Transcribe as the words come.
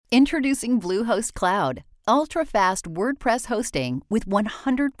Introducing Bluehost Cloud, ultra-fast WordPress hosting with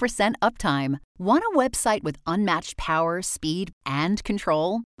 100% uptime. Want a website with unmatched power, speed, and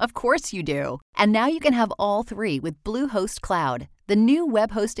control? Of course you do. And now you can have all three with Bluehost Cloud, the new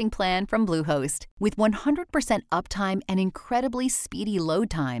web hosting plan from Bluehost. With 100% uptime and incredibly speedy load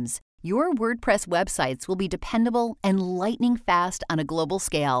times, your WordPress websites will be dependable and lightning fast on a global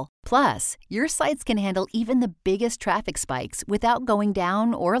scale. Plus, your sites can handle even the biggest traffic spikes without going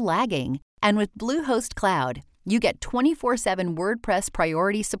down or lagging. And with Bluehost Cloud, you get 24/7 WordPress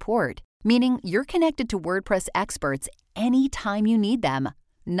priority support, meaning you're connected to WordPress experts anytime you need them.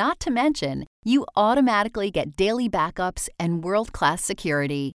 Not to mention, you automatically get daily backups and world-class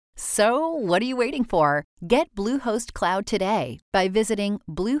security. So, what are you waiting for? Get Bluehost Cloud today by visiting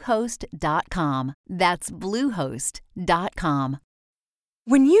Bluehost.com. That's Bluehost.com.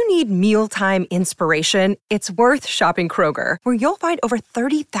 When you need mealtime inspiration, it's worth shopping Kroger, where you'll find over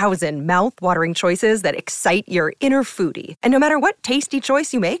 30,000 mouth-watering choices that excite your inner foodie. And no matter what tasty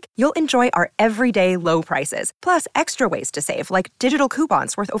choice you make, you'll enjoy our everyday low prices, plus extra ways to save, like digital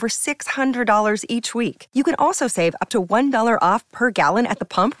coupons worth over $600 each week. You can also save up to $1 off per gallon at the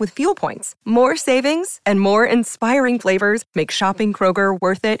pump with fuel points. More savings and more inspiring flavors make shopping Kroger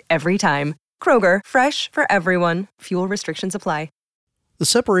worth it every time. Kroger, fresh for everyone. Fuel restrictions apply. The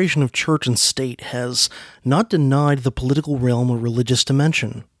separation of church and state has not denied the political realm a religious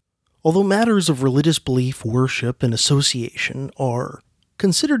dimension. Although matters of religious belief, worship, and association are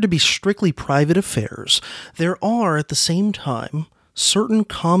considered to be strictly private affairs, there are, at the same time, certain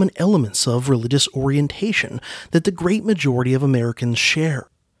common elements of religious orientation that the great majority of Americans share.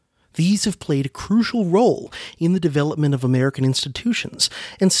 These have played a crucial role in the development of American institutions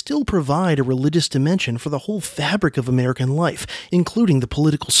and still provide a religious dimension for the whole fabric of American life, including the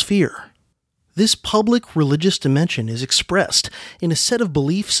political sphere. This public religious dimension is expressed in a set of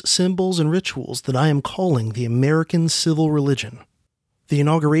beliefs, symbols, and rituals that I am calling the American civil religion. The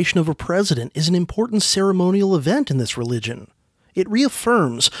inauguration of a president is an important ceremonial event in this religion. It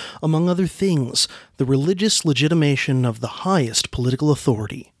reaffirms, among other things, the religious legitimation of the highest political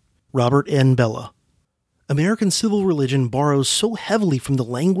authority. Robert N. Bellah. American civil religion borrows so heavily from the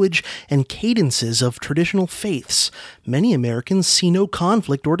language and cadences of traditional faiths, many Americans see no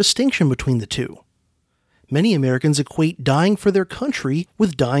conflict or distinction between the two. Many Americans equate dying for their country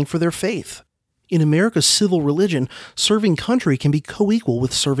with dying for their faith. In America's civil religion, serving country can be co-equal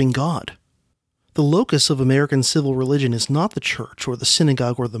with serving God. The locus of American civil religion is not the church or the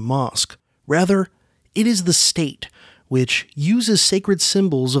synagogue or the mosque. Rather, it is the state, which uses sacred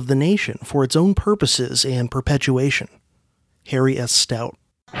symbols of the nation for its own purposes and perpetuation. Harry S. Stout.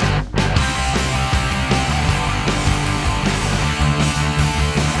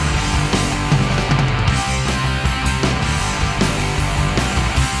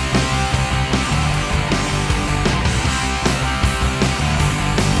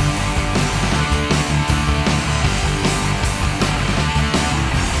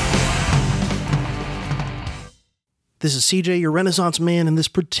 This is CJ, your Renaissance man, in this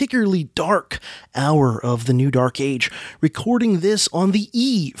particularly dark hour of the new dark age, recording this on the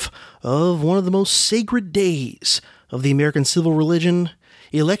eve of one of the most sacred days of the American civil religion,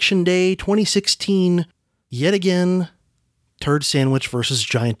 Election Day 2016, yet again, Turd Sandwich versus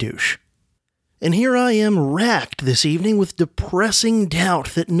Giant Douche. And here I am racked this evening with depressing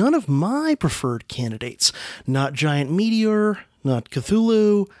doubt that none of my preferred candidates, not Giant Meteor, not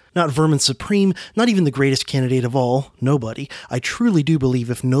Cthulhu, not Vermin Supreme, not even the greatest candidate of all, nobody. I truly do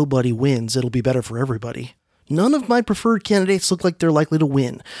believe if nobody wins, it'll be better for everybody. None of my preferred candidates look like they're likely to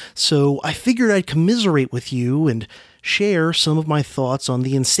win, so I figured I'd commiserate with you and share some of my thoughts on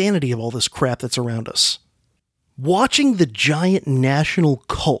the insanity of all this crap that's around us. Watching the giant national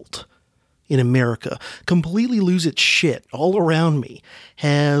cult in America completely lose its shit all around me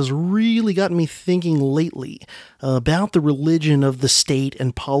has really gotten me thinking lately about the religion of the state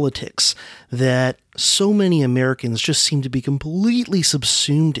and politics that so many Americans just seem to be completely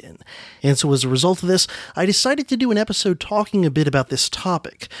subsumed in. And so as a result of this, I decided to do an episode talking a bit about this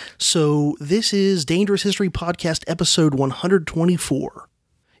topic. So this is Dangerous History Podcast episode 124,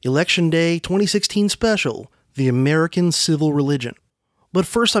 Election Day 2016 special, The American Civil Religion. But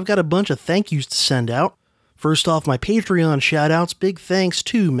first, I've got a bunch of thank yous to send out. First off, my Patreon shoutouts. Big thanks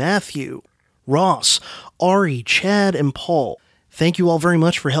to Matthew, Ross, Ari, Chad, and Paul. Thank you all very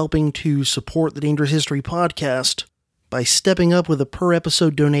much for helping to support the Dangerous History Podcast by stepping up with a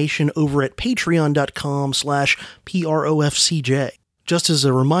per-episode donation over at patreon.com/PROFCJ. Just as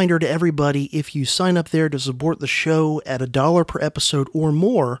a reminder to everybody, if you sign up there to support the show at $1 per episode or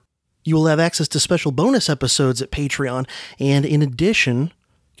more, you will have access to special bonus episodes at Patreon, and in addition,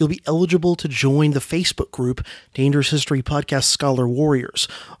 you'll be eligible to join the Facebook group Dangerous History Podcast Scholar Warriors.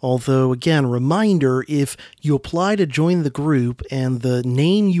 Although, again, reminder, if you apply to join the group and the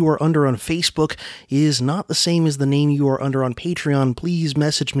name you are under on Facebook is not the same as the name you are under on Patreon, please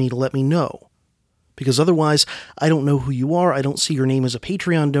message me to let me know. Because otherwise, I don't know who you are, I don't see your name as a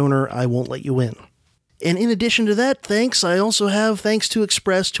Patreon donor, I won't let you in. And in addition to that, thanks, I also have thanks to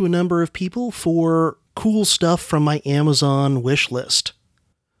express to a number of people for cool stuff from my Amazon wish list.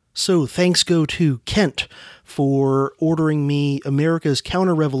 So thanks go to Kent for ordering me America's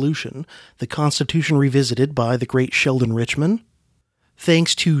Counter-Revolution, The Constitution Revisited by the great Sheldon Richman.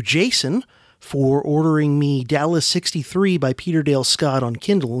 Thanks to Jason for ordering me Dallas 63 by Peter Dale Scott on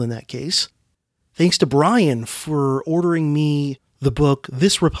Kindle in that case. Thanks to Brian for ordering me the book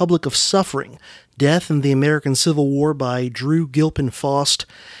This Republic of Suffering, Death and the American Civil War by Drew Gilpin Faust.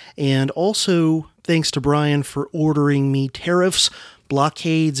 And also thanks to Brian for ordering me Tariffs,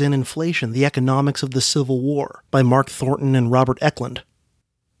 Blockades, and Inflation, The Economics of the Civil War by Mark Thornton and Robert Eklund.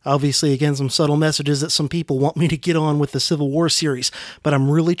 Obviously, again, some subtle messages that some people want me to get on with the Civil War series, but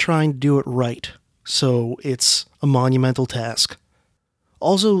I'm really trying to do it right, so it's a monumental task.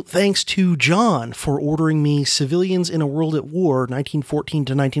 Also, thanks to John for ordering me Civilians in a World at War, 1914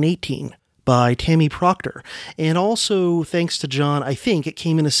 to 1918, by Tammy Proctor. And also, thanks to John, I think it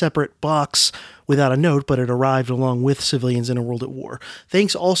came in a separate box without a note, but it arrived along with Civilians in a World at War.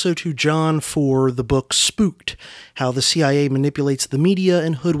 Thanks also to John for the book Spooked, How the CIA Manipulates the Media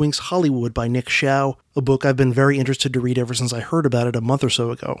and Hoodwinks Hollywood by Nick Shao, a book I've been very interested to read ever since I heard about it a month or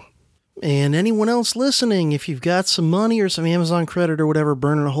so ago. And anyone else listening, if you've got some money or some Amazon credit or whatever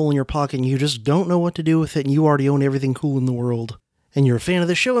burning a hole in your pocket and you just don't know what to do with it and you already own everything cool in the world, and you're a fan of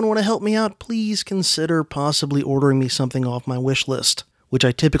the show and want to help me out, please consider possibly ordering me something off my wish list, which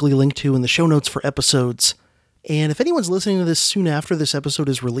I typically link to in the show notes for episodes. And if anyone's listening to this soon after this episode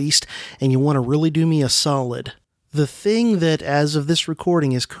is released and you want to really do me a solid, the thing that, as of this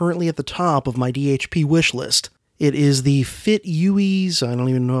recording, is currently at the top of my DHP wish list, it is the FitUE's, I don't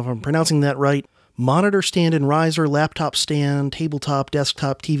even know if I'm pronouncing that right, monitor stand and riser, laptop stand, tabletop,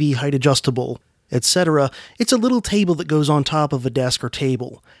 desktop, TV, height adjustable, etc. It's a little table that goes on top of a desk or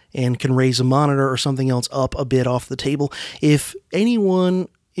table and can raise a monitor or something else up a bit off the table. If anyone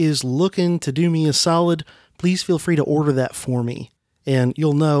is looking to do me a solid, please feel free to order that for me. And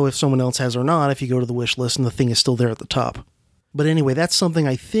you'll know if someone else has or not if you go to the wish list and the thing is still there at the top. But anyway, that's something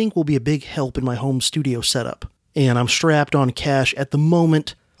I think will be a big help in my home studio setup. And I'm strapped on cash at the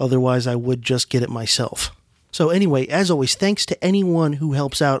moment, otherwise I would just get it myself. So anyway, as always, thanks to anyone who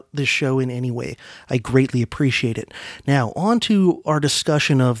helps out this show in any way. I greatly appreciate it. Now, on to our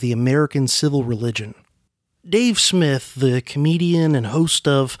discussion of the American civil religion. Dave Smith, the comedian and host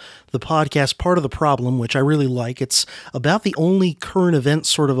of the podcast Part of the Problem, which I really like, it's about the only current event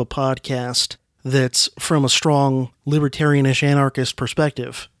sort of a podcast that's from a strong libertarianish anarchist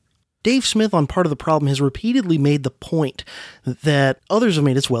perspective. Dave Smith on Part of the Problem has repeatedly made the point that others have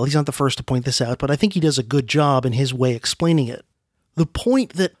made as well. He's not the first to point this out, but I think he does a good job in his way explaining it. The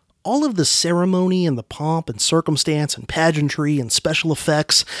point that all of the ceremony and the pomp and circumstance and pageantry and special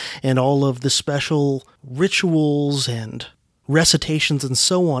effects and all of the special rituals and recitations and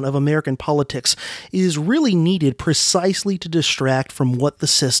so on of American politics is really needed precisely to distract from what the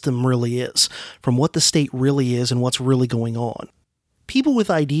system really is, from what the state really is and what's really going on. People with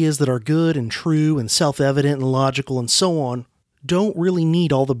ideas that are good and true and self-evident and logical and so on don't really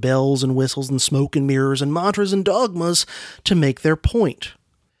need all the bells and whistles and smoke and mirrors and mantras and dogmas to make their point.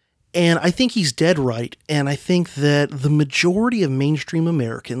 And I think he's dead right, and I think that the majority of mainstream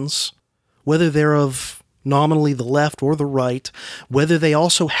Americans, whether they're of nominally the left or the right, whether they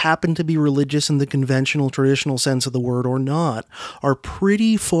also happen to be religious in the conventional, traditional sense of the word or not, are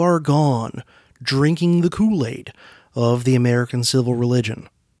pretty far gone drinking the Kool-Aid of the American civil religion.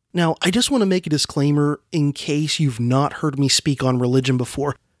 Now, I just want to make a disclaimer in case you've not heard me speak on religion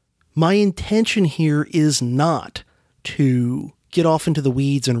before. My intention here is not to get off into the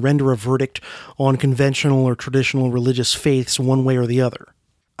weeds and render a verdict on conventional or traditional religious faiths one way or the other.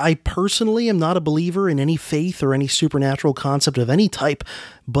 I personally am not a believer in any faith or any supernatural concept of any type,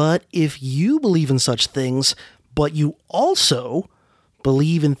 but if you believe in such things, but you also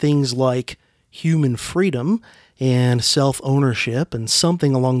believe in things like human freedom and self-ownership and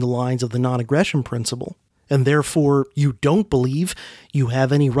something along the lines of the non-aggression principle, and therefore you don't believe you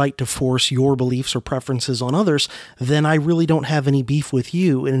have any right to force your beliefs or preferences on others, then I really don't have any beef with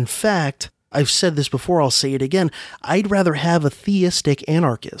you. And in fact, I've said this before, I'll say it again, I'd rather have a theistic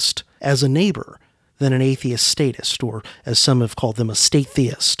anarchist as a neighbor than an atheist statist, or as some have called them, a state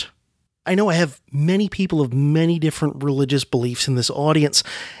theist. I know I have many people of many different religious beliefs in this audience,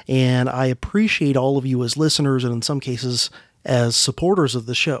 and I appreciate all of you as listeners and in some cases as supporters of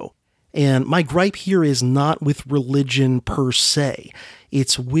the show. And my gripe here is not with religion per se.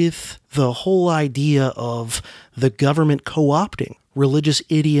 It's with the whole idea of the government co-opting religious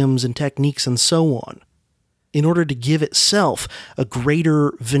idioms and techniques and so on in order to give itself a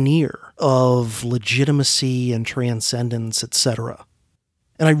greater veneer of legitimacy and transcendence, etc.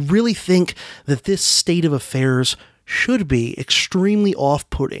 And I really think that this state of affairs should be extremely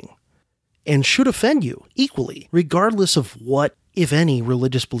off-putting and should offend you equally, regardless of what, if any,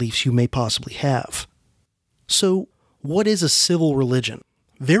 religious beliefs you may possibly have. So, what is a civil religion?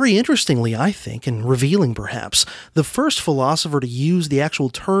 Very interestingly, I think, and revealing perhaps, the first philosopher to use the actual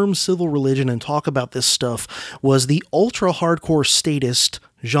term civil religion and talk about this stuff was the ultra-hardcore statist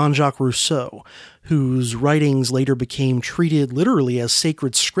Jean-Jacques Rousseau, whose writings later became treated literally as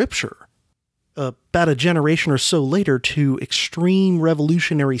sacred scripture. About a generation or so later to extreme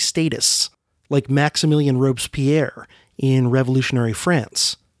revolutionary statists like Maximilien Robespierre in revolutionary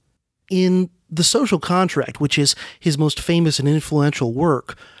France. In The Social Contract, which is his most famous and influential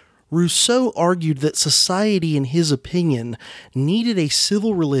work, Rousseau argued that society, in his opinion, needed a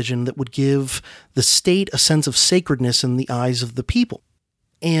civil religion that would give the state a sense of sacredness in the eyes of the people.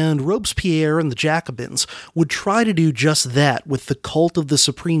 And Robespierre and the Jacobins would try to do just that with the cult of the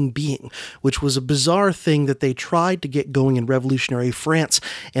supreme being, which was a bizarre thing that they tried to get going in revolutionary France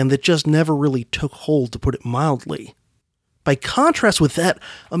and that just never really took hold, to put it mildly. By contrast with that,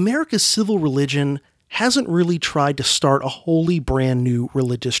 America's civil religion hasn't really tried to start a wholly brand new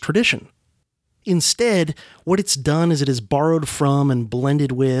religious tradition. Instead, what it's done is it has borrowed from and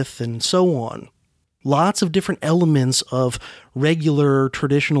blended with and so on lots of different elements of regular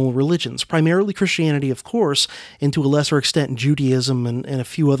traditional religions, primarily Christianity, of course, and to a lesser extent Judaism and a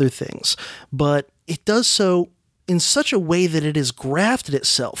few other things. But it does so in such a way that it has grafted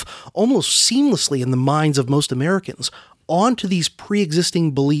itself almost seamlessly in the minds of most Americans onto these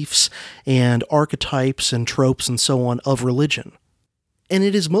pre-existing beliefs and archetypes and tropes and so on of religion. And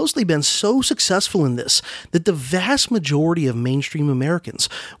it has mostly been so successful in this that the vast majority of mainstream Americans,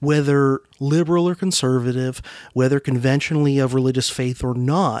 whether liberal or conservative, whether conventionally of religious faith or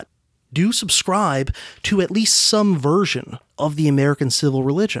not, do subscribe to at least some version of the American civil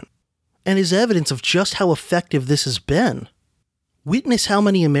religion. And is evidence of just how effective this has been. Witness how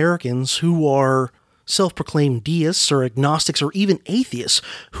many Americans who are self-proclaimed deists or agnostics or even atheists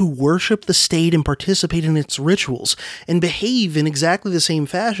who worship the state and participate in its rituals and behave in exactly the same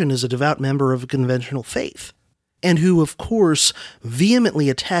fashion as a devout member of a conventional faith, and who, of course, vehemently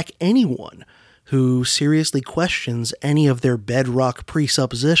attack anyone who seriously questions any of their bedrock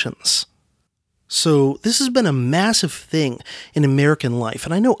presuppositions. So this has been a massive thing in American life,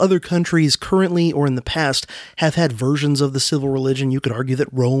 and I know other countries currently or in the past have had versions of the civil religion. You could argue that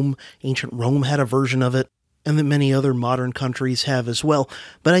ancient Rome had a version of it, and that many other modern countries have as well.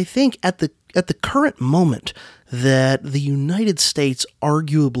 But I think at the current moment that the United States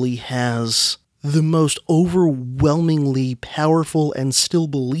arguably has the most overwhelmingly powerful and still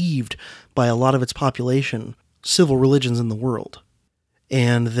believed by a lot of its population civil religions in the world,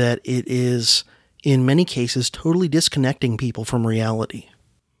 and that it is in many cases totally disconnecting people from reality.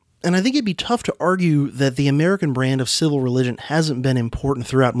 And I think it'd be tough to argue that the American brand of civil religion hasn't been important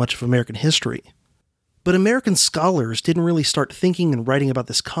throughout much of American history. But American scholars didn't really start thinking and writing about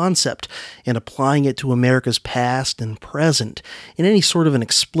this concept and applying it to America's past and present in any sort of an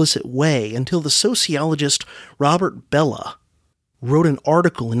explicit way until the sociologist Robert Bellah wrote an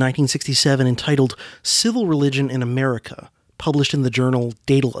article in 1967 entitled Civil Religion in America, published in the journal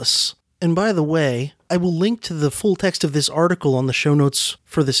Daedalus. And by the way, I will link to the full text of this article on the show notes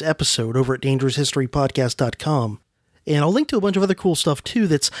for this episode over at dangeroushistorypodcast.com. And I'll link to a bunch of other cool stuff too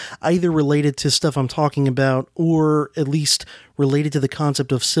that's either related to stuff I'm talking about or at least related to the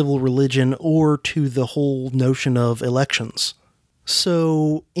concept of civil religion or to the whole notion of elections.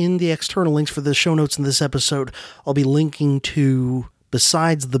 So in the external links for the show notes in this episode, I'll be linking to,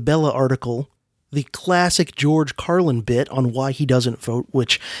 besides the Bellah article, the classic George Carlin bit on why he doesn't vote,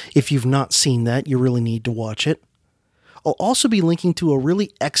 which, if you've not seen that, you really need to watch it. I'll also be linking to a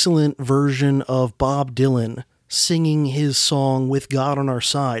really excellent version of Bob Dylan singing his song With God on Our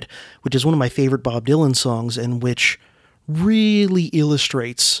Side, which is one of my favorite Bob Dylan songs and which really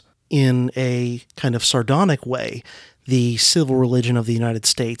illustrates in a kind of sardonic way the civil religion of the United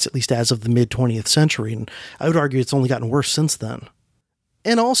States, at least as of the mid-20th century, and I would argue it's only gotten worse since then.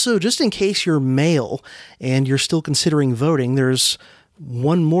 And also, just in case you're male and you're still considering voting, there's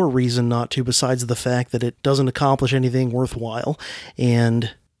one more reason not to besides the fact that it doesn't accomplish anything worthwhile,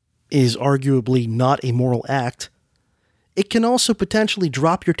 and is arguably not a moral act, it can also potentially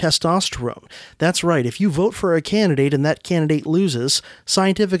drop your testosterone. That's right, if you vote for a candidate and that candidate loses,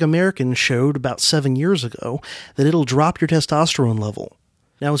 Scientific American showed about 7 years ago that it'll drop your testosterone level.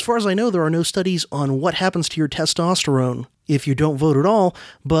 Now, as far as I know, there are no studies on what happens to your testosterone if you don't vote at all,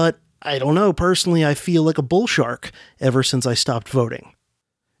 but I don't know, personally I feel like a bull shark ever since I stopped voting.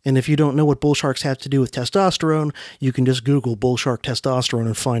 And if you don't know what bull sharks have to do with testosterone, you can just Google bull shark testosterone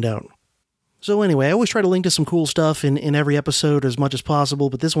and find out. So anyway, I always try to link to some cool stuff in every episode as much as possible,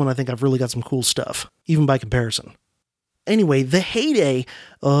 but this one I think I've really got some cool stuff, even by comparison. Anyway, the heyday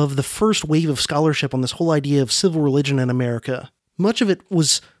of the first wave of scholarship on this whole idea of civil religion in America, much of it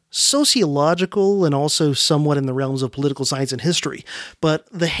was sociological and also somewhat in the realms of political science and history. But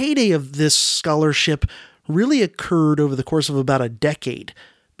the heyday of this scholarship really occurred over the course of about a decade,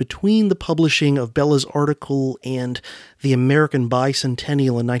 between the publishing of Bella's article and the American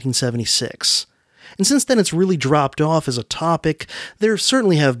Bicentennial in 1976. And since then it's really dropped off as a topic. There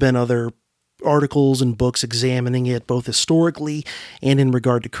certainly have been other articles and books examining it, both historically and in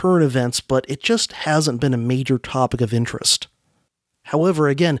regard to current events, but it just hasn't been a major topic of interest. However,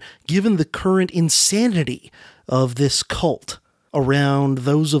 again, given the current insanity of this cult around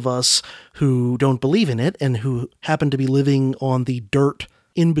those of us who don't believe in it and who happen to be living on the dirt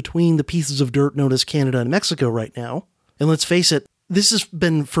in between the pieces of dirt known as Canada and Mexico right now. And let's face it, this has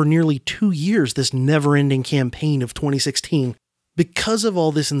been for nearly 2 years, this never-ending campaign of 2016. Because of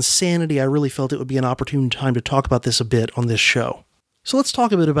all this insanity, I really felt it would be an opportune time to talk about this a bit on this show. So let's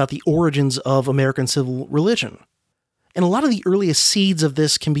talk a bit about the origins of American civil religion. And a lot of the earliest seeds of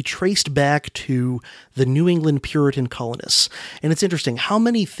this can be traced back to the New England Puritan colonists. And it's interesting how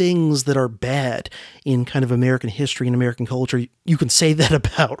many things that are bad in kind of American history and American culture you can say that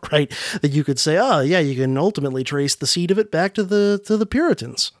about, right? That you could say, oh yeah, you can ultimately trace the seed of it back to the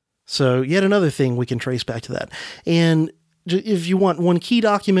Puritans. So yet another thing we can trace back to that. And if you want one key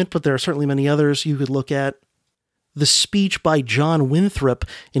document, but there are certainly many others you could look at, the speech by John Winthrop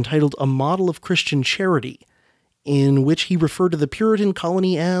entitled A Model of Christian Charity, in which he referred to the Puritan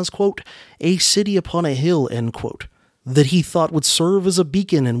colony as, quote, a city upon a hill, end quote, that he thought would serve as a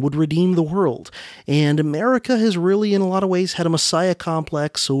beacon and would redeem the world. And America has really, in a lot of ways, had a messiah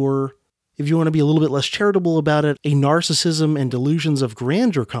complex, or, if you want to be a little bit less charitable about it, a narcissism and delusions of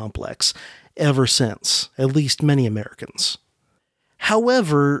grandeur complex ever since, at least many Americans.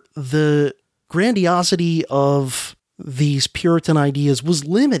 However, the grandiosity of these Puritan ideas was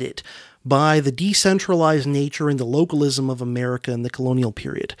limited by the decentralized nature and the localism of America in the colonial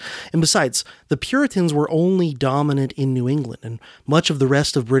period. And besides, the Puritans were only dominant in New England, and much of the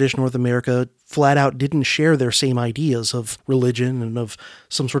rest of British North America flat out didn't share their same ideas of religion and of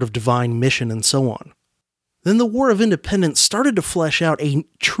some sort of divine mission and so on. Then the War of Independence started to flesh out a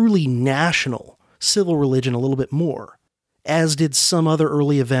truly national civil religion a little bit more, as did some other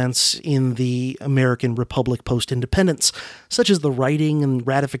early events in the American Republic post-independence, such as the writing and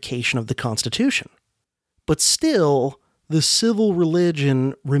ratification of the Constitution. But still, the civil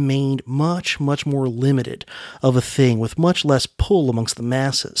religion remained much, much more limited of a thing, with much less pull amongst the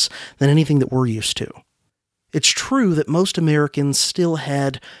masses than anything that we're used to. It's true that most Americans still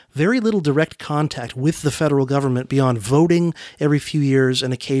had very little direct contact with the federal government beyond voting every few years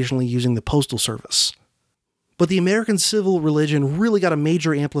and occasionally using the postal service. But the American civil religion really got a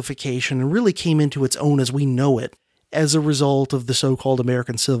major amplification and really came into its own as we know it as a result of the so-called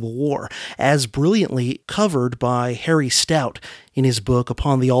American Civil War, as brilliantly covered by Harry Stout in his book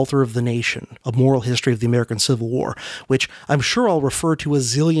Upon the Altar of the Nation, A Moral History of the American Civil War, which I'm sure I'll refer to a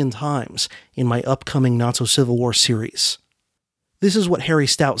zillion times in my upcoming Not-So-Civil War series. This is what Harry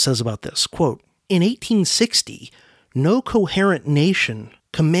Stout says about this, quote, in 1860, no coherent nation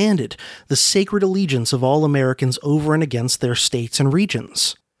commanded the sacred allegiance of all Americans over and against their states and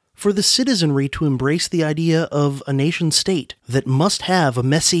regions. For the citizenry to embrace the idea of a nation-state that must have a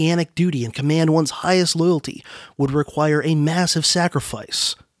messianic duty and command one's highest loyalty would require a massive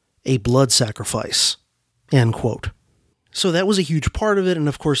sacrifice, a blood sacrifice, end quote. So that was a huge part of it, and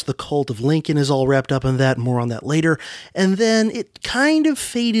of course the cult of Lincoln is all wrapped up in that, more on that later. And then it kind of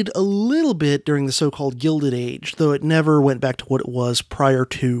faded a little bit during the so-called Gilded Age, though it never went back to what it was prior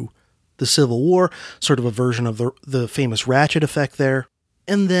to the Civil War, sort of a version of the famous ratchet effect there.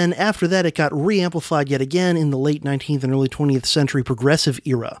 And then after that it got re-amplified yet again in the late 19th and early 20th century progressive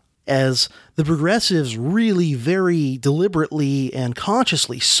era, as the progressives really very deliberately and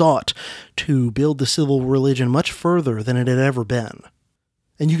consciously sought to build the civil religion much further than it had ever been.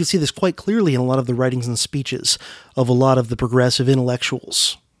 And you can see this quite clearly in a lot of the writings and speeches of a lot of the progressive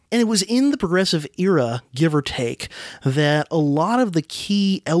intellectuals And it was in the progressive era, give or take, that a lot of the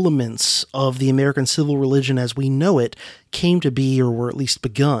key elements of the American civil religion as we know it came to be or were at least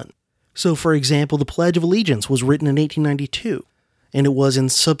begun. So, for example, the Pledge of Allegiance was written in 1892, and it was in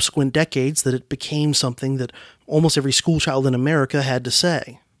subsequent decades that it became something that almost every schoolchild in America had to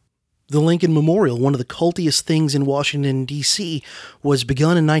say. The Lincoln Memorial, one of the cultiest things in Washington, D.C., was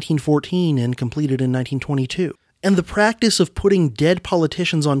begun in 1914 and completed in 1922. And the practice of putting dead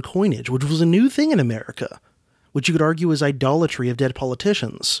politicians on coinage, which was a new thing in America, which you could argue is idolatry of dead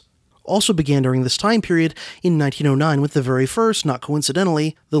politicians, also began during this time period in 1909 with the very first, not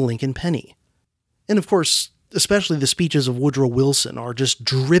coincidentally, the Lincoln penny. And of course, especially the speeches of Woodrow Wilson are just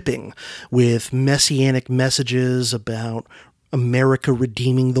dripping with messianic messages about America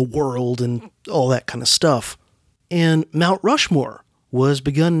redeeming the world and all that kind of stuff. And Mount Rushmore was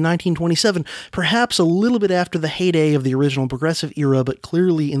begun in 1927, perhaps a little bit after the heyday of the original progressive era, but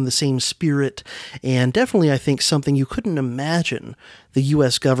clearly in the same spirit, and definitely, I think, something you couldn't imagine the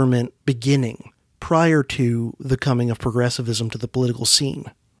U.S. government beginning prior to the coming of progressivism to the political scene.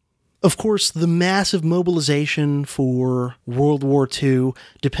 Of course, the massive mobilization for World War II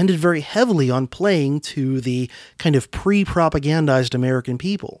depended very heavily on playing to the kind of pre-propagandized American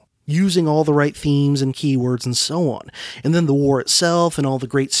people, using all the right themes and keywords and so on. And then the war itself and all the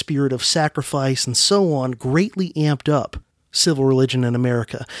great spirit of sacrifice and so on greatly amped up civil religion in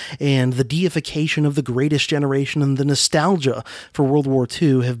America, and the deification of the greatest generation and the nostalgia for World War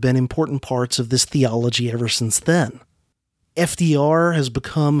II have been important parts of this theology ever since then. FDR has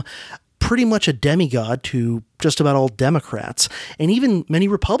become pretty much a demigod to just about all Democrats, and even many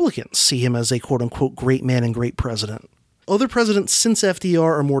Republicans see him as a quote-unquote great man and great president. Other presidents since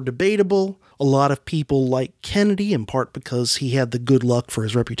FDR are more debatable. A lot of people like Kennedy, in part because he had the good luck for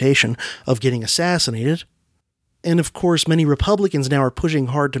his reputation of getting assassinated. And of course, many Republicans now are pushing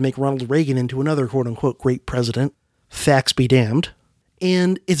hard to make Ronald Reagan into another quote-unquote great president. Facts be damned.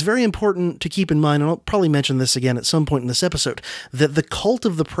 And it's very important to keep in mind, and I'll probably mention this again at some point in this episode, that the cult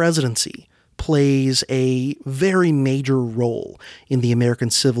of the presidency plays a very major role in the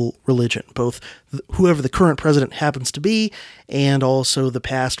American civil religion, both whoever the current president happens to be and also the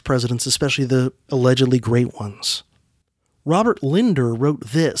past presidents, especially the allegedly great ones. Robert Linder wrote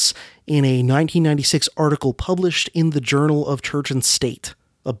this in a 1996 article published in the Journal of Church and State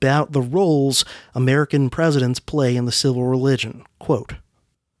about the roles American presidents play in the civil religion. Quote,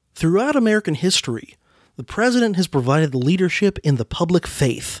 "Throughout American history, the president has provided the leadership in the public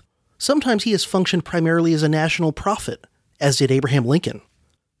faith. Sometimes he has functioned primarily as a national prophet, as did Abraham Lincoln.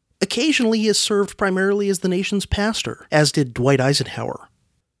 Occasionally he has served primarily as the nation's pastor, as did Dwight Eisenhower.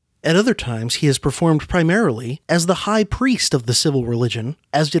 At other times he has performed primarily as the high priest of the civil religion,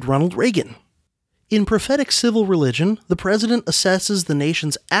 as did Ronald Reagan. In prophetic civil religion, the president assesses the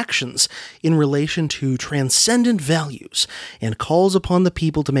nation's actions in relation to transcendent values and calls upon the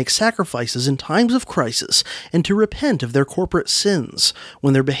people to make sacrifices in times of crisis and to repent of their corporate sins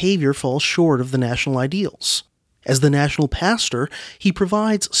when their behavior falls short of the national ideals. As the national pastor, he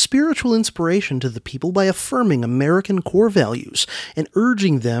provides spiritual inspiration to the people by affirming American core values and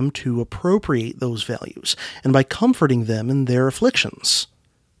urging them to appropriate those values, and by comforting them in their afflictions.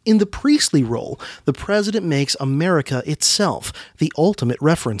 In the priestly role, the president makes America itself the ultimate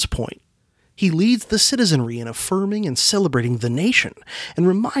reference point. He leads the citizenry in affirming and celebrating the nation, and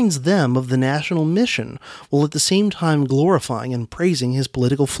reminds them of the national mission, while at the same time glorifying and praising his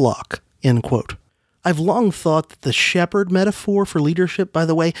political flock." End quote. I've long thought that the shepherd metaphor for leadership, by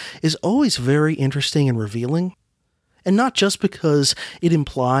the way, is always very interesting and revealing. And not just because it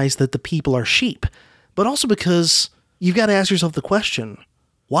implies that the people are sheep, but also because you've got to ask yourself the question,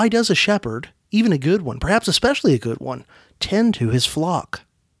 why does a shepherd, even a good one, perhaps especially a good one, tend to his flock?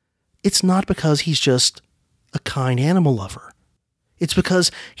 It's not because he's just a kind animal lover. It's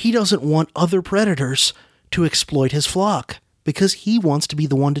because he doesn't want other predators to exploit his flock, because he wants to be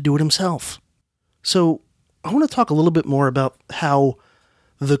the one to do it himself. So I want to talk a little bit more about how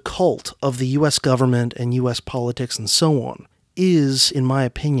the cult of the U.S. government and U.S. politics and so on is, in my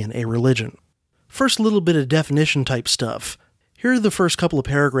opinion, a religion. First, a little bit of definition type stuff. Here are the first couple of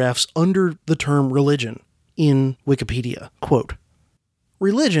paragraphs under the term religion in Wikipedia. Quote,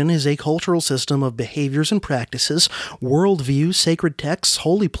 "Religion is a cultural system of behaviors and practices, worldviews, sacred texts,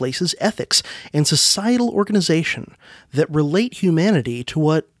 holy places, ethics, and societal organization that relate humanity to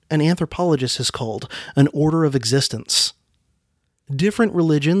what an anthropologist has called an order of existence. Different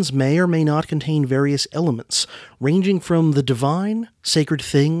religions may or may not contain various elements, ranging from the divine, sacred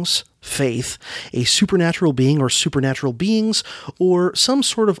things, faith, a supernatural being or supernatural beings, or some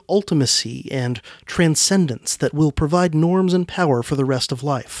sort of ultimacy and transcendence that will provide norms and power for the rest of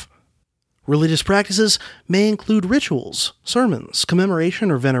life. Religious practices may include rituals, sermons,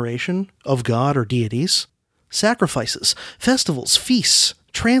 commemoration or veneration of God or deities, sacrifices, festivals, feasts,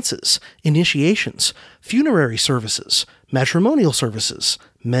 trances, initiations, funerary services, matrimonial services,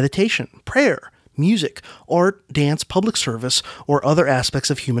 meditation, prayer, music, art, dance, public service, or other aspects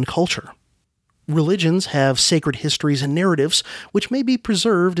of human culture. Religions have sacred histories and narratives which may be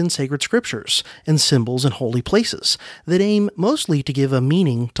preserved in sacred scriptures and symbols in holy places that aim mostly to give a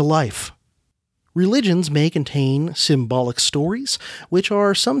meaning to life. Religions may contain symbolic stories, which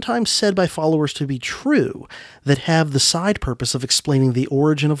are sometimes said by followers to be true, that have the side purpose of explaining the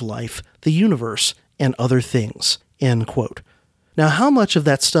origin of life, the universe, and other things." End quote. Now, how much of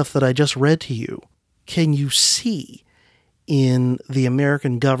that stuff that I just read to you can you see in the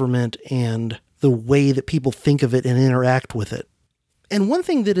American government and the way that people think of it and interact with it? And one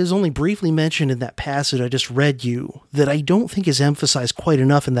thing that is only briefly mentioned in that passage I just read you that I don't think is emphasized quite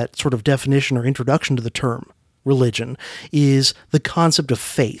enough in that sort of definition or introduction to the term religion is the concept of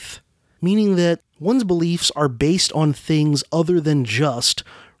faith, meaning that one's beliefs are based on things other than just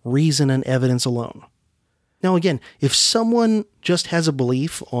reason and evidence alone. Now again, if someone just has a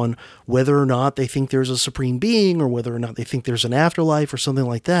belief on whether or not they think there's a supreme being or whether or not they think there's an afterlife or something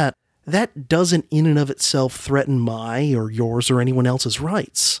like that, that doesn't in and of itself threaten my or yours or anyone else's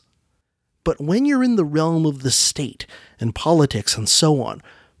rights. But when you're in the realm of the state and politics and so on,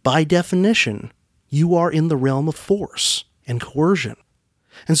 by definition, you are in the realm of force and coercion.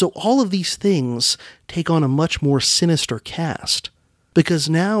 And so all of these things take on a much more sinister cast, because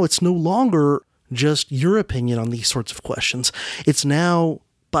now it's no longer just your opinion on these sorts of questions. It's now,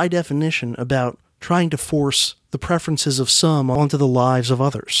 by definition, about trying to force the preferences of some onto the lives of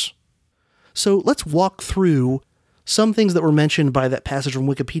others. So let's walk through some things that were mentioned by that passage from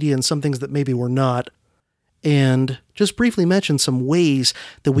Wikipedia and some things that maybe were not, and just briefly mention some ways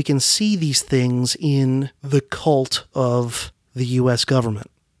that we can see these things in the cult of the U.S. government.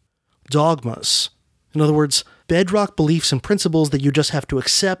 Dogmas. In other words, bedrock beliefs and principles that you just have to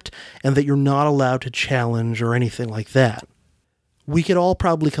accept and that you're not allowed to challenge or anything like that. We could all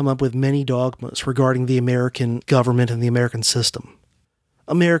probably come up with many dogmas regarding the American government and the American system.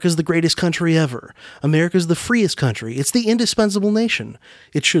 America's the greatest country ever. America's the freest country. It's the indispensable nation.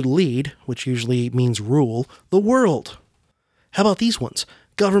 It should lead, which usually means rule, the world. How about these ones?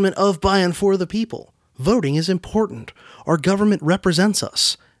 Government of, by, and for the people. Voting is important. Our government represents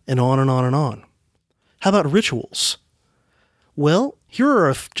us. And on and on and on. How about rituals? Well, here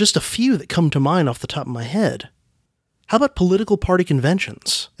are just a few that come to mind off the top of my head. How about political party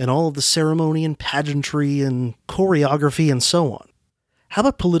conventions and all of the ceremony and pageantry and choreography and so on? How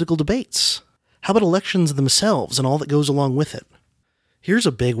about political debates? How about elections themselves and all that goes along with it? Here's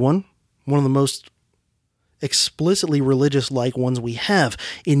a big one of the most explicitly religious-like ones we have,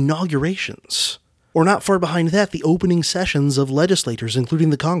 inaugurations. Or not far behind that, the opening sessions of legislators, including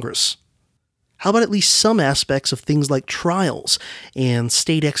the Congress. How about at least some aspects of things like trials and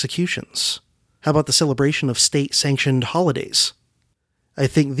state executions? How about the celebration of state-sanctioned holidays? I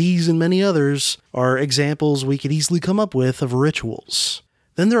think these and many others are examples we could easily come up with of rituals.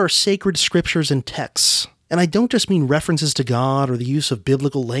 Then there are sacred scriptures and texts. And I don't just mean references to God or the use of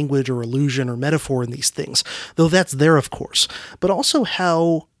biblical language or allusion or metaphor in these things, though that's there, of course, but also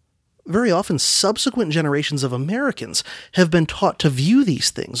how very often subsequent generations of Americans have been taught to view these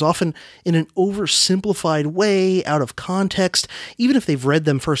things, often in an oversimplified way, out of context, even if they've read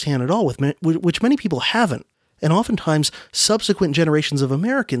them firsthand at all, which many people haven't. And oftentimes, subsequent generations of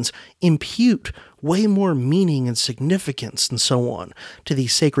Americans impute way more meaning and significance and so on to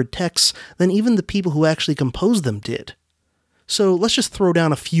these sacred texts than even the people who actually composed them did. So let's just throw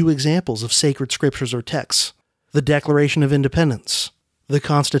down a few examples of sacred scriptures or texts. The Declaration of Independence, the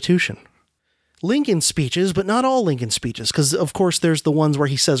Constitution, Lincoln's speeches, but not all Lincoln's speeches, because of course there's the ones where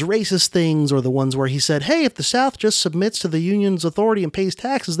he says racist things, or the ones where he said, hey, if the South just submits to the Union's authority and pays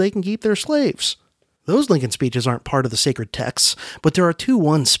taxes, they can keep their slaves. Those Lincoln speeches aren't part of the sacred texts, but there are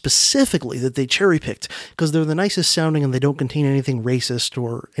ones specifically that they cherry-picked because they're the nicest sounding and they don't contain anything racist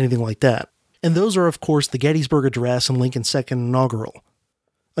or anything like that. And those are, of course, the Gettysburg Address and Lincoln's second inaugural.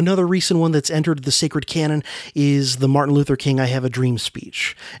 Another recent one that's entered the sacred canon is the Martin Luther King I Have a Dream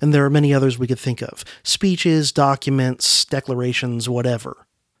speech, and there are many others we could think of. Speeches, documents, declarations, whatever,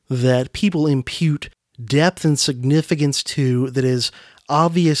 that people impute depth and significance to that is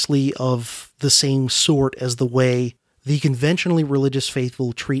obviously of the same sort as the way the conventionally religious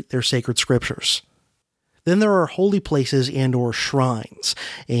faithful treat their sacred scriptures. Then there are holy places and or shrines,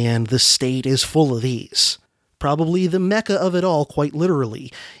 and the state is full of these. Probably the mecca of it all, quite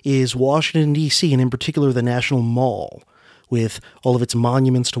literally, is Washington, D.C., and in particular the National Mall, with all of its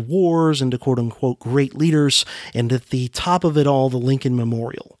monuments to wars and to quote-unquote great leaders, and at the top of it all, the Lincoln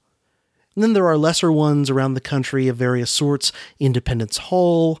Memorial. And then there are lesser ones around the country of various sorts: Independence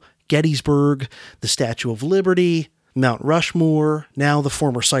Hall, Gettysburg, the Statue of Liberty, Mount Rushmore, now the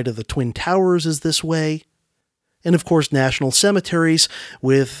former site of the Twin Towers is this way. And of course, national cemeteries,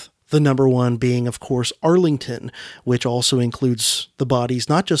 with the number one being, of course, Arlington, which also includes the bodies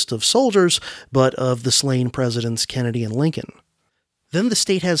not just of soldiers, but of the slain presidents Kennedy and Lincoln. Then the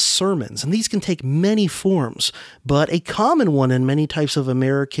state has sermons, and these can take many forms, but a common one in many types of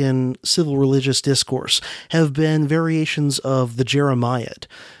American civil religious discourse have been variations of the Jeremiad,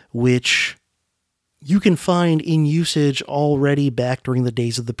 which you can find in usage already back during the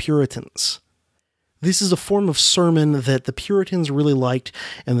days of the Puritans. This is a form of sermon that the Puritans really liked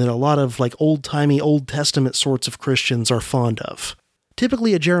and that a lot of old-timey Old Testament sorts of Christians are fond of.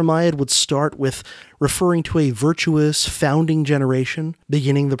 Typically, a Jeremiad would start with referring to a virtuous founding generation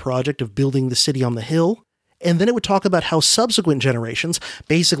beginning the project of building the city on the hill, and then it would talk about how subsequent generations,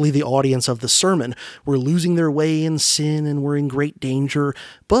 basically the audience of the sermon, were losing their way in sin and were in great danger,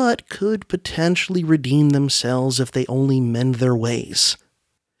 but could potentially redeem themselves if they only mend their ways.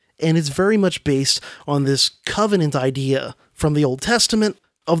 And it's very much based on this covenant idea from the Old Testament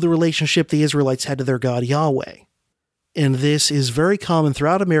of the relationship the Israelites had to their God Yahweh. And this is very common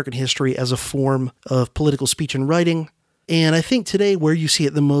throughout American history as a form of political speech and writing. And I think today where you see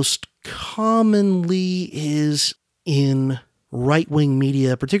it the most commonly is in right-wing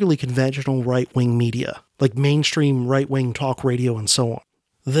media, particularly conventional right-wing media, like mainstream right-wing talk radio and so on.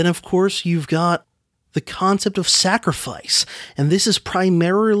 Then, of course, you've got the concept of sacrifice, and this is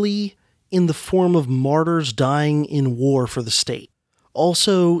primarily in the form of martyrs dying in war for the state.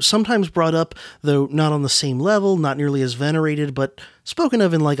 Also, sometimes brought up, though not on the same level, not nearly as venerated, but spoken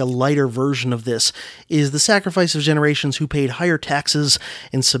of in a lighter version of this, is the sacrifice of generations who paid higher taxes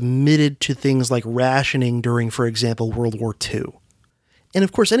and submitted to things like rationing during, for example, World War II. And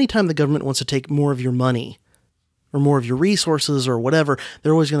of course, anytime the government wants to take more of your money, or more of your resources or whatever,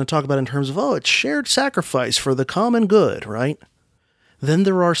 they're always going to talk about it in terms of, it's shared sacrifice for the common good, right? Then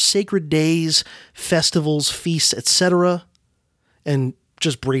there are sacred days, festivals, feasts, etc. And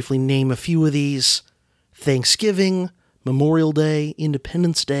just briefly name a few of these: Thanksgiving, Memorial Day,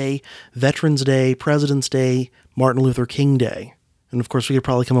 Independence Day, Veterans Day, President's Day, Martin Luther King Day. And of course, we could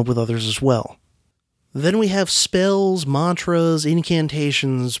probably come up with others as well. Then we have spells, mantras,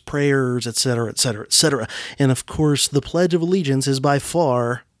 incantations, prayers, etc., etc., etc. And of course, the Pledge of Allegiance is by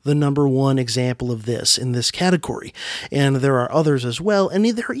far the number one example of this in this category. And there are others as well, and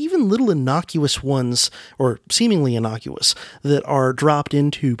there are even little innocuous ones, or seemingly innocuous, that are dropped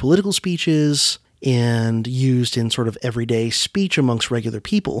into political speeches and used in sort of everyday speech amongst regular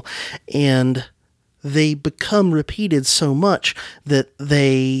people. And they become repeated so much that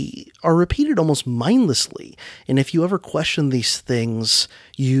they are repeated almost mindlessly. And if you ever question these things,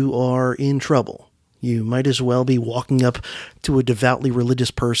 you are in trouble. You might as well be walking up to a devoutly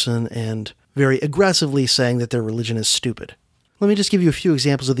religious person and very aggressively saying that their religion is stupid. Let me just give you a few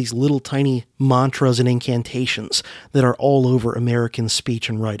examples of these little tiny mantras and incantations that are all over American speech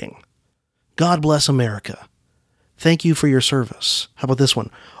and writing. God bless America. Thank you for your service. How about this one?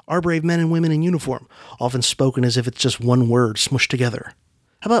 Our brave men and women in uniform, often spoken as if it's just one word smushed together.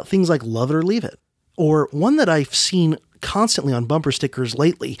 How about things like love it or leave it? Or one that I've seen constantly on bumper stickers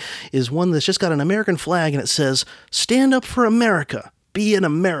lately is one that's just got an American flag and it says, "Stand up for America, be an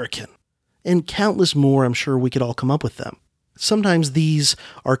American." And countless more, I'm sure we could all come up with them. Sometimes these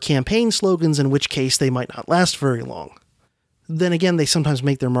are campaign slogans, in which case they might not last very long. Then again, they sometimes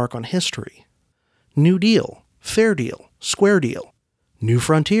make their mark on history. New Deal, Fair Deal, Square Deal, New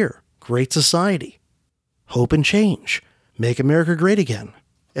Frontier, Great Society, Hope and Change, Make America Great Again,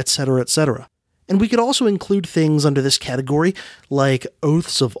 etc., etc. And we could also include things under this category like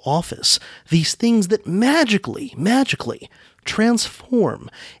oaths of office, these things that magically transform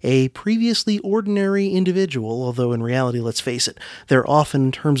a previously ordinary individual, although in reality, let's face it, they're often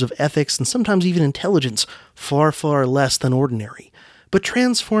in terms of ethics and sometimes even intelligence far, far less than ordinary, but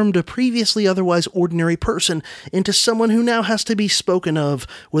transformed a previously otherwise ordinary person into someone who now has to be spoken of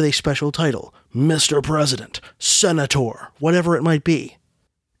with a special title, Mr. President, Senator, whatever it might be.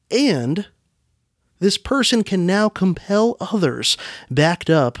 And this person can now compel others, backed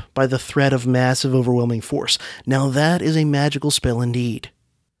up by the threat of massive, overwhelming force. Now that is a magical spell indeed.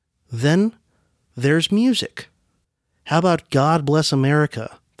 Then there's music. How about God Bless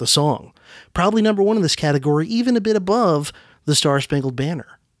America, the song, Probably number one in this category, even a bit above the Star-Spangled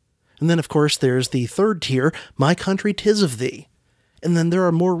Banner. And then, of course, there's the third tier, My Country 'Tis of Thee. And then there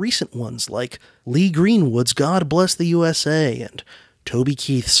are more recent ones like Lee Greenwood's God Bless the USA and Toby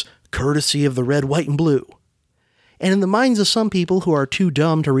Keith's Courtesy of the Red, White, and Blue. And in the minds of some people who are too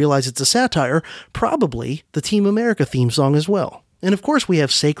dumb to realize it's a satire, probably the Team America theme song as well. And of course we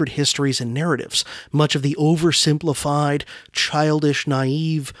have sacred histories and narratives, much of the oversimplified, childish,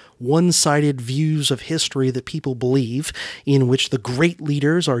 naive, one-sided views of history that people believe, in which the great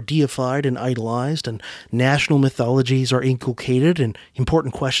leaders are deified and idolized, and national mythologies are inculcated, and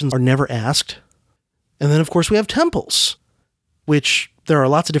important questions are never asked. And then of course we have temples, which there are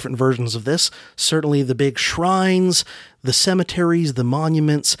lots of different versions of this. Certainly the big shrines, the cemeteries, the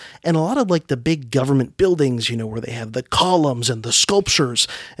monuments, and a lot of like the big government buildings, where they have the columns and the sculptures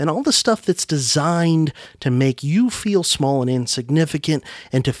and all the stuff that's designed to make you feel small and insignificant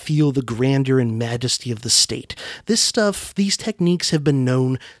and to feel the grandeur and majesty of the state. This stuff, these techniques have been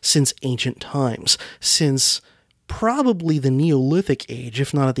known since ancient times, since probably the Neolithic Age,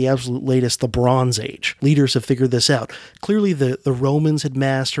 if not at the absolute latest, the Bronze Age. Leaders have figured this out. Clearly the Romans had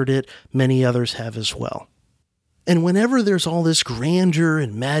mastered it, many others have as well. And whenever there's all this grandeur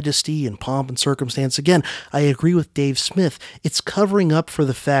and majesty and pomp and circumstance, again, I agree with Dave Smith, it's covering up for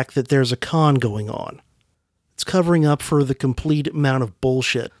the fact that there's a con going on. It's covering up for the complete amount of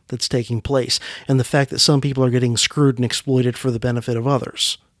bullshit that's taking place, and the fact that some people are getting screwed and exploited for the benefit of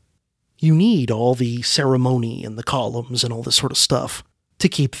others. You need all the ceremony and the columns and all this sort of stuff to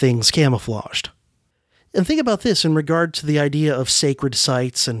keep things camouflaged. And think about this in regard to the idea of sacred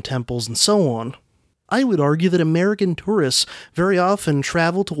sites and temples and so on. I would argue that American tourists very often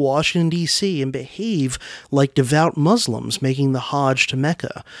travel to Washington, D.C. and behave like devout Muslims making the Hajj to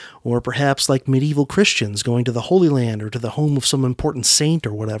Mecca, or perhaps like medieval Christians going to the Holy Land or to the home of some important saint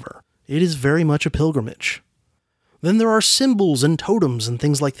or whatever. It is very much a pilgrimage. Then there are symbols and totems and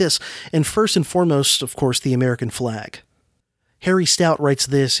things like this, and first and foremost, of course, the American flag. Harry Stout writes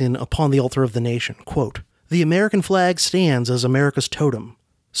this in Upon the Altar of the Nation, quote, "The American flag stands as America's totem.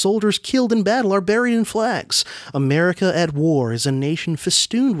 Soldiers killed in battle are buried in flags. America at war is a nation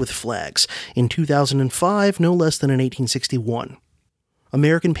festooned with flags, in 2005 no less than in 1861.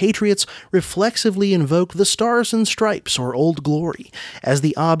 American patriots reflexively invoke the Stars and Stripes, or Old Glory, as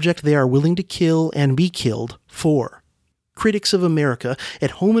the object they are willing to kill and be killed for. Critics of America,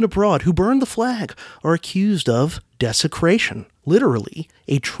 at home and abroad, who burn the flag are accused of desecration, literally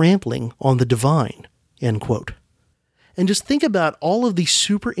a trampling on the divine." End quote. And just think about all of these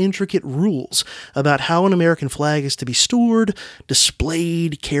super intricate rules about how an American flag is to be stored,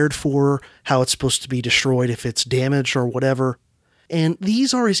 displayed, cared for, how it's supposed to be destroyed if it's damaged or whatever. And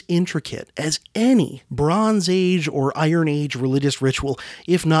these are as intricate as any Bronze Age or Iron Age religious ritual,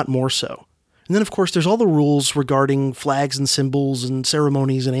 if not more so. And then, of course, there's all the rules regarding flags and symbols and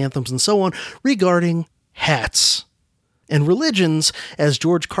ceremonies and anthems and so on regarding hats. And religions, as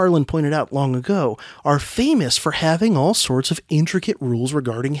George Carlin pointed out long ago, are famous for having all sorts of intricate rules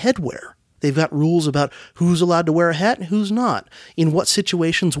regarding headwear. They've got rules about who's allowed to wear a hat and who's not, in what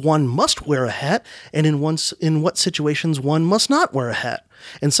situations one must wear a hat, and in what situations one must not wear a hat.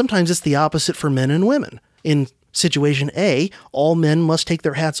 And sometimes it's the opposite for men and women. In situation A, all men must take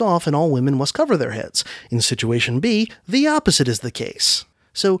their hats off and all women must cover their heads. In situation B, the opposite is the case.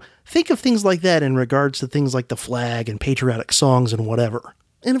 So think of things like that in regards to things like the flag and patriotic songs and whatever.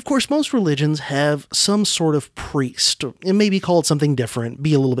 And of course, most religions have some sort of priest. It may be called something different,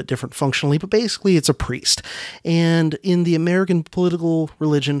 be a little bit different functionally, but basically it's a priest. And in the American political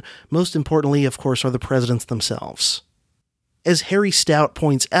religion, most importantly, of course, are the presidents themselves. As Harry Stout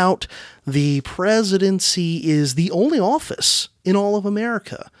points out, the presidency is the only office in all of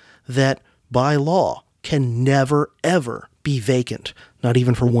America that, by law, can never, ever be vacant, not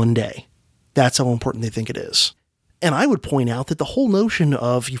even for one day. That's how important they think it is. And I would point out that the whole notion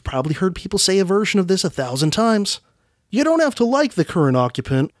of, you've probably heard people say a version of this 1,000 times, you don't have to like the current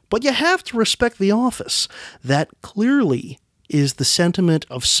occupant, but you have to respect the office. That clearly is the sentiment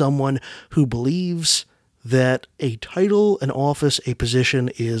of someone who believes that a title, an office, a position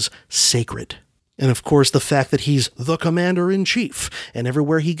is sacred. And of course, the fact that he's the commander-in-chief, and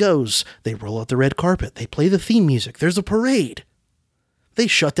everywhere he goes, they roll out the red carpet, they play the theme music, there's a parade. They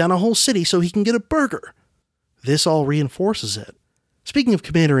shut down a whole city so he can get a burger. This all reinforces it. Speaking of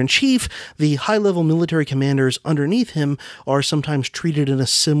commander-in-chief, the high-level military commanders underneath him are sometimes treated in a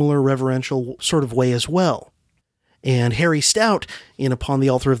similar reverential sort of way as well. And Harry Stout, in Upon the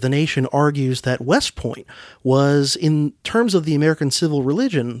Altar of the Nation, argues that West Point was, in terms of the American civil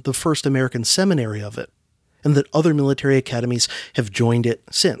religion, the first American seminary of it, and that other military academies have joined it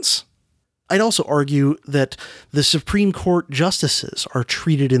since. I'd also argue that the Supreme Court justices are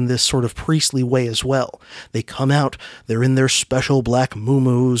treated in this sort of priestly way as well. They come out, they're in their special black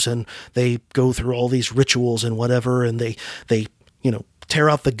muumuus, and they go through all these rituals and whatever, and they tear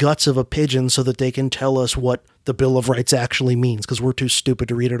out the guts of a pigeon so that they can tell us what the Bill of Rights actually means, because we're too stupid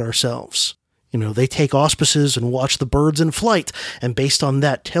to read it ourselves. They take auspices and watch the birds in flight, and based on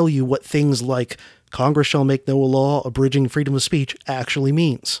that tell you what things like Congress shall make no law abridging freedom of speech actually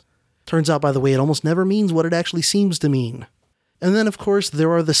means. Turns out, by the way, it almost never means what it actually seems to mean. And then, of course,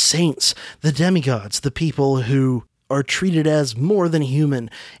 there are the saints, the demigods, the people who are treated as more than human,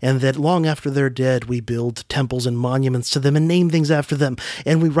 and that long after they're dead, we build temples and monuments to them and name things after them,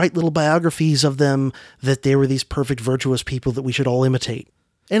 and we write little biographies of them that they were these perfect, virtuous people that we should all imitate.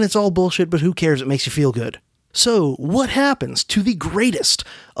 And it's all bullshit, but who cares? It makes you feel good. So, what happens to the greatest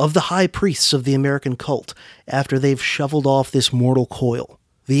of the high priests of the American cult after they've shoveled off this mortal coil?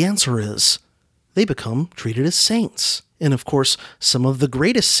 The answer is, they become treated as saints. And of course, some of the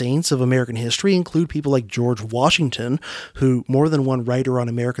greatest saints of American history include people like George Washington, who more than one writer on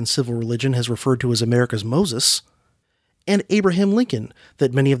American civil religion has referred to as America's Moses, and Abraham Lincoln,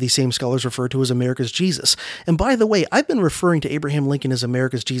 that many of these same scholars refer to as America's Jesus. And by the way, I've been referring to Abraham Lincoln as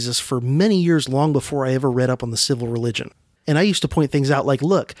America's Jesus for many years, long before I ever read up on the civil religion. And I used to point things out like,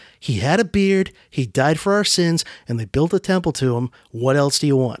 look, he had a beard, he died for our sins, and they built a temple to him. What else do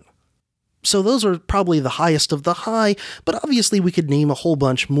you want? So those are probably the highest of the high, but obviously we could name a whole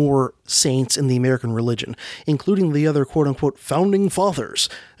bunch more saints in the American religion, including the other quote-unquote founding fathers.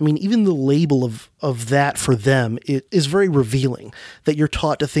 I mean, even the label of that for them is very revealing, that you're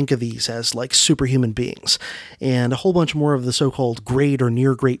taught to think of these as like superhuman beings, and a whole bunch more of the so-called great or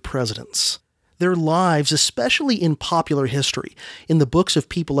near-great presidents. Their lives, especially in popular history, in the books of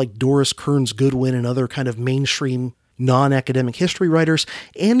people like Doris Kearns Goodwin and other kind of mainstream non-academic history writers,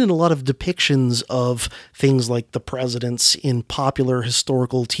 and in a lot of depictions of things like the presidents in popular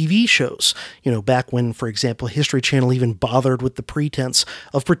historical TV shows. Back when, for example, History Channel even bothered with the pretense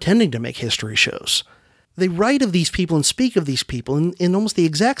of pretending to make history shows. They write of these people and speak of these people in almost the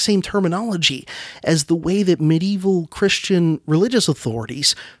exact same terminology as the way that medieval Christian religious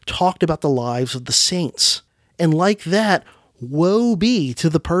authorities talked about the lives of the saints. And like that, woe be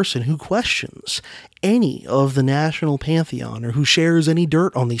to the person who questions any of the national pantheon or who shares any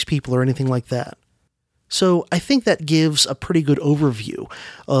dirt on these people or anything like that. So I think that gives a pretty good overview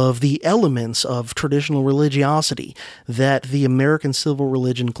of the elements of traditional religiosity that the American civil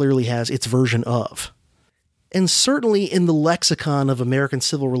religion clearly has its version of. And certainly in the lexicon of American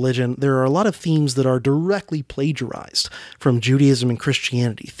civil religion, there are a lot of themes that are directly plagiarized from Judaism and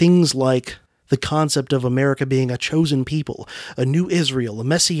Christianity. Things like the concept of America being a chosen people, a new Israel, a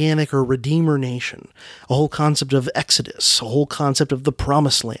messianic or redeemer nation, a whole concept of Exodus, a whole concept of the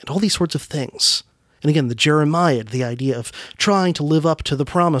Promised Land, all these sorts of things. And again, the Jeremiad, the idea of trying to live up to the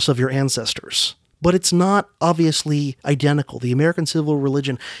promise of your ancestors. But it's not obviously identical. The American civil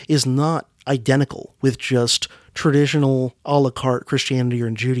religion is not identical with just traditional a la carte Christianity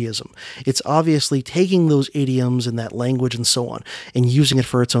or Judaism. It's obviously taking those idioms and that language and so on and using it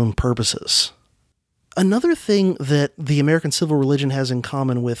for its own purposes. Another thing that the American civil religion has in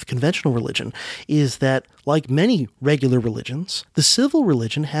common with conventional religion is that, like many regular religions, the civil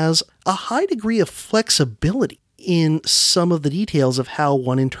religion has a high degree of flexibility in some of the details of how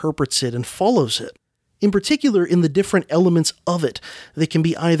one interprets it and follows it. In particular, in the different elements of it that can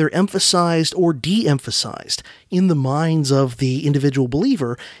be either emphasized or de-emphasized in the minds of the individual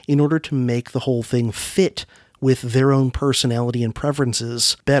believer in order to make the whole thing fit with their own personality and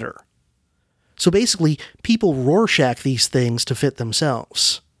preferences better. So basically, people Rorschach these things to fit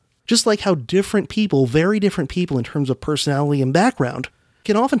themselves. Just like how different people, very different people in terms of personality and background,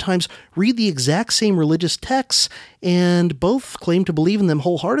 can oftentimes read the exact same religious texts and both claim to believe in them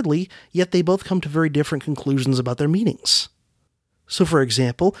wholeheartedly, yet they both come to very different conclusions about their meanings. So for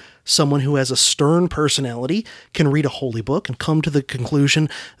example, someone who has a stern personality can read a holy book and come to the conclusion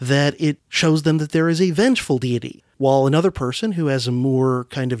that it shows them that there is a vengeful deity, while another person who has a more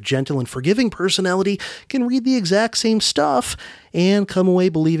kind of gentle and forgiving personality can read the exact same stuff and come away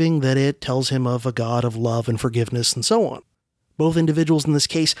believing that it tells him of a God of love and forgiveness and so on. Both individuals in this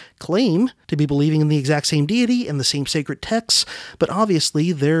case claim to be believing in the exact same deity and the same sacred texts, but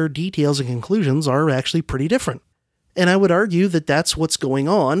obviously their details and conclusions are actually pretty different. And I would argue that that's what's going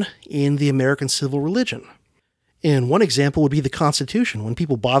on in the American civil religion. And one example would be the Constitution. When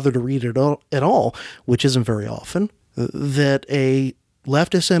people bother to read it at all, which isn't very often, that a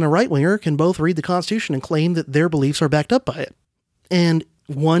leftist and a right-winger can both read the Constitution and claim that their beliefs are backed up by it. And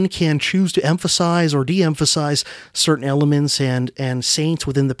one can choose to emphasize or de-emphasize certain elements and saints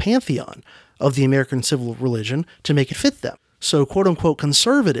within the pantheon of the American civil religion to make it fit them. So, quote-unquote,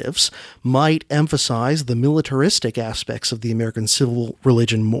 conservatives might emphasize the militaristic aspects of the American civil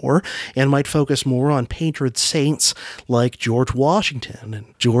religion more and might focus more on patron saints like George Washington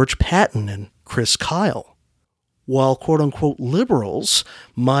and George Patton and Chris Kyle, while quote-unquote liberals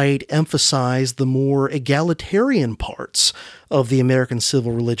might emphasize the more egalitarian parts of the American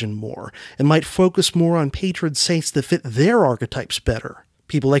civil religion more and might focus more on patron saints that fit their archetypes better.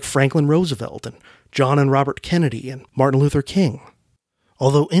 People like Franklin Roosevelt and John and Robert Kennedy and Martin Luther King.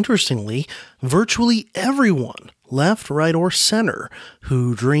 Although, interestingly, virtually everyone, left, right, or center,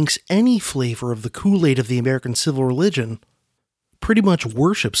 who drinks any flavor of the Kool-Aid of the American civil religion pretty much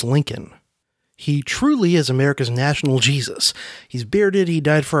worships Lincoln. He truly is America's national Jesus. He's bearded, he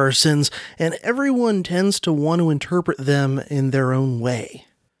died for our sins, and everyone tends to want to interpret them in their own way.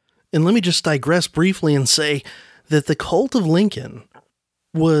 And let me just digress briefly and say that the cult of Lincoln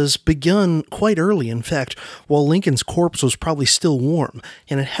was begun quite early, in fact, while Lincoln's corpse was probably still warm,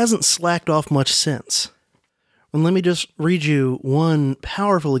 and it hasn't slacked off much since. And let me just read you one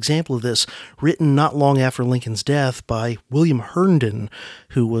powerful example of this, written not long after Lincoln's death by William Herndon,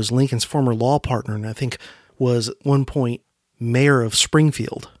 who was Lincoln's former law partner and I think was at one point mayor of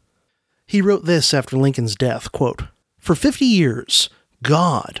Springfield. He wrote this after Lincoln's death, quote, "For 50 years,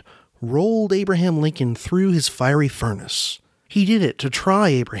 God rolled Abraham Lincoln through his fiery furnace. He did it to try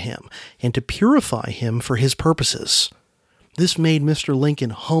Abraham and to purify him for his purposes. This made Mr. Lincoln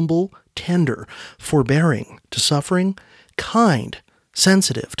humble, tender, forbearing to suffering, kind,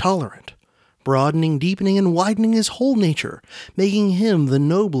 sensitive, tolerant, broadening, deepening, and widening his whole nature, making him the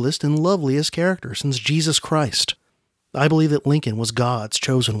noblest and loveliest character since Jesus Christ. I believe that Lincoln was God's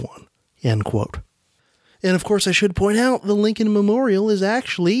chosen one." End quote. And of course, I should point out the Lincoln Memorial is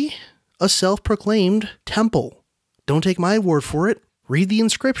actually a self-proclaimed temple. Don't take my word for it. Read the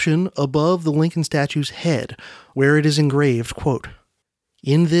inscription above the Lincoln statue's head, where it is engraved, quote,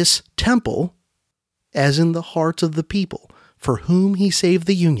 "In this temple, as in the hearts of the people for whom he saved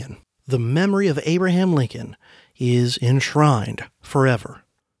the Union, the memory of Abraham Lincoln is enshrined forever."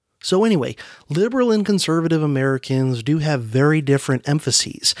 So anyway, liberal and conservative Americans do have very different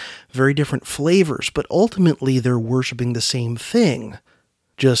emphases, very different flavors, but ultimately they're worshiping the same thing,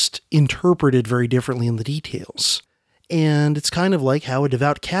 just interpreted very differently in the details. And it's kind of like how a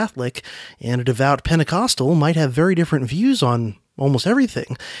devout Catholic and a devout Pentecostal might have very different views on almost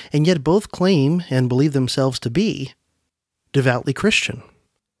everything, and yet both claim and believe themselves to be devoutly Christian.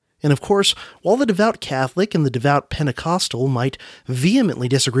 And of course, while the devout Catholic and the devout Pentecostal might vehemently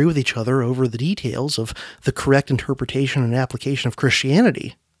disagree with each other over the details of the correct interpretation and application of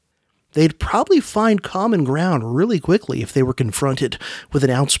Christianity, they'd probably find common ground really quickly if they were confronted with an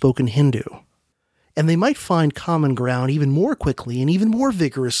outspoken Hindu. And they might find common ground even more quickly and even more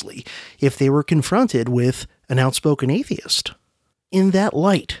vigorously if they were confronted with an outspoken atheist. In that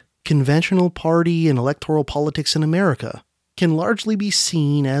light, conventional party and electoral politics in America can largely be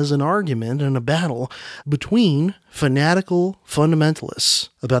seen as an argument and a battle between fanatical fundamentalists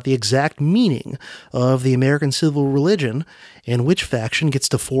about the exact meaning of the American civil religion and which faction gets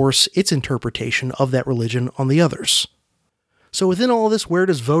to force its interpretation of that religion on the others. So within all this, where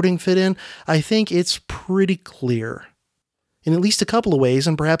does voting fit in? I think it's pretty clear. In at least a couple of ways,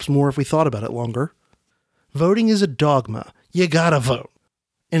 and perhaps more if we thought about it longer. Voting is a dogma. You gotta vote.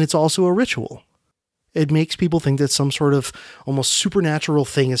 And it's also a ritual. It makes people think that some sort of almost supernatural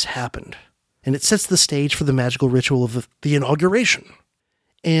thing has happened. And it sets the stage for the magical ritual of the inauguration.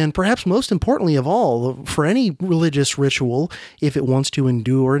 And perhaps most importantly of all, for any religious ritual, if it wants to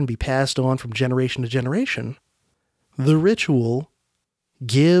endure and be passed on from generation to generation, the ritual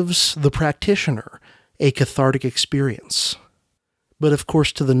gives the practitioner a cathartic experience. But of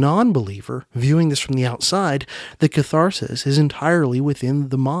course, to the non-believer, viewing this from the outside, the catharsis is entirely within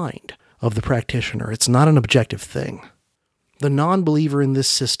the mind of the practitioner. It's not an objective thing. The non-believer in this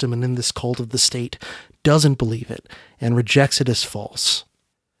system and in this cult of the state doesn't believe it and rejects it as false.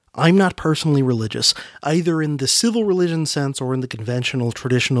 I'm not personally religious, either in the civil religion sense or in the conventional,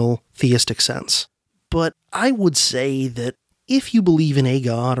 traditional, theistic sense. But I would say that if you believe in a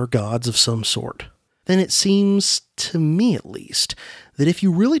god or gods of some sort, then it seems, to me at least, that if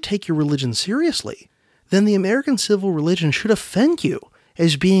you really take your religion seriously, then the American civil religion should offend you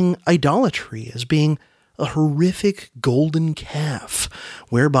as being idolatry, as being a horrific golden calf,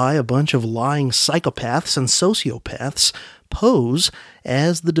 whereby a bunch of lying psychopaths and sociopaths pose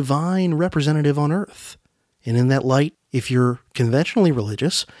as the divine representative on earth. And in that light, if you're conventionally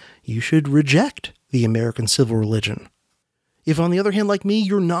religious, you should reject the American civil religion. If, on the other hand, like me,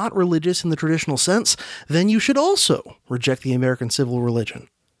 you're not religious in the traditional sense, then you should also reject the American civil religion.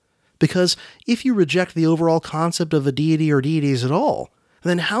 Because if you reject the overall concept of a deity or deities at all,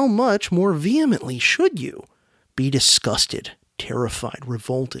 then how much more vehemently should you be disgusted, terrified,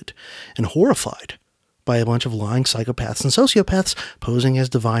 revolted, and horrified by a bunch of lying psychopaths and sociopaths posing as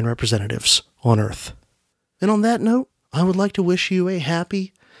divine representatives on Earth? And on that note, I would like to wish you a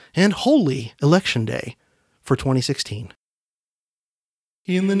happy and holy Election Day for 2016.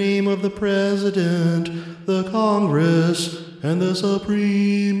 In the name of the President, the Congress, and the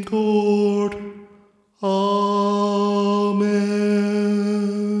Supreme Court. Amen.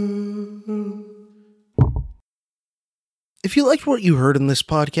 If you liked what you heard in this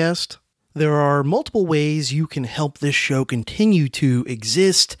podcast, there are multiple ways you can help this show continue to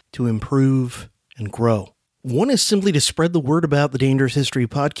exist, to improve, and grow. One is simply to spread the word about the Dangerous History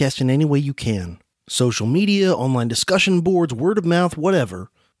Podcast in any way you can. Social media, online discussion boards, word of mouth,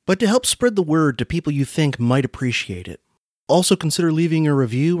 whatever. But to help spread the word to people you think might appreciate it. Also consider leaving a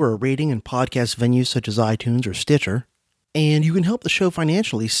review or a rating in podcast venues such as iTunes or Stitcher. And you can help the show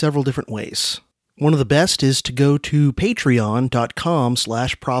financially several different ways. One of the best is to go to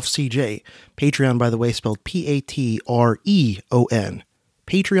patreon.com/ProfCJ. Patreon, by the way, spelled Patreon.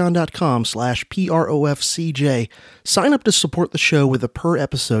 Patreon.com/ProfCJ. Sign up to support the show with a per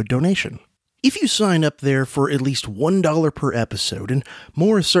episode donation. If you sign up there for at least $1 per episode, and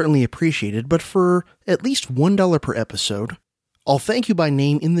more is certainly appreciated, but for at least $1 per episode, I'll thank you by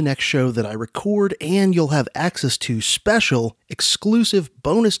name in the next show that I record, and you'll have access to special, exclusive,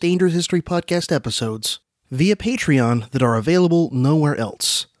 bonus Dangerous History Podcast episodes via Patreon that are available nowhere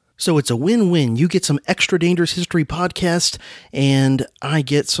else. So it's a win-win. You get some extra Dangerous History Podcast, and I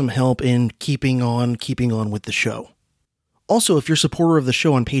get some help in keeping on with the show. Also, if you're a supporter of the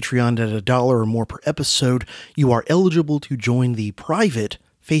show on Patreon at $1 or more per episode, you are eligible to join the private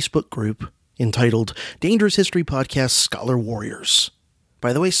Facebook group entitled Dangerous History Podcast Scholar Warriors.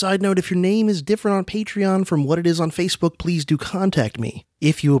 By the way, side note, if your name is different on Patreon from what it is on Facebook, please do contact me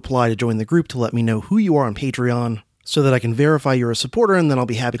if you apply to join the group to let me know who you are on Patreon so that I can verify you're a supporter, and then I'll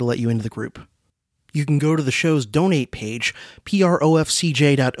be happy to let you into the group. You can go to the show's donate page,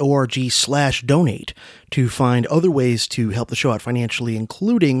 profcj.org/donate, to find other ways to help the show out financially,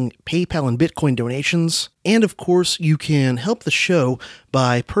 including PayPal and Bitcoin donations. And of course, you can help the show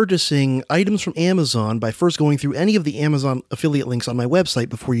by purchasing items from Amazon by first going through any of the Amazon affiliate links on my website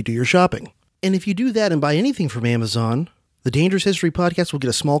before you do your shopping. And if you do that and buy anything from Amazon, the Dangerous History Podcast will get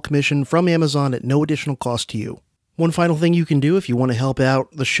a small commission from Amazon at no additional cost to you. One final thing you can do if you want to help out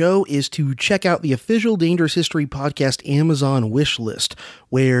the show is to check out the official Dangerous History Podcast Amazon wish list,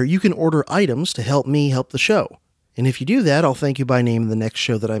 where you can order items to help me help the show. And if you do that, I'll thank you by name in the next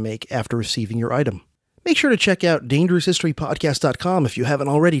show that I make after receiving your item. Make sure to check out DangerousHistoryPodcast.com if you haven't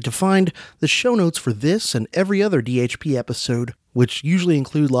already to find the show notes for this and every other DHP episode, which usually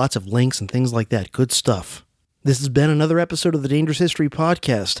include lots of links and things like that. Good stuff. This has been another episode of the Dangerous History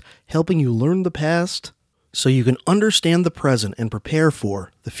Podcast, helping you learn the past so you can understand the present and prepare for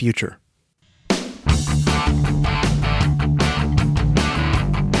the future.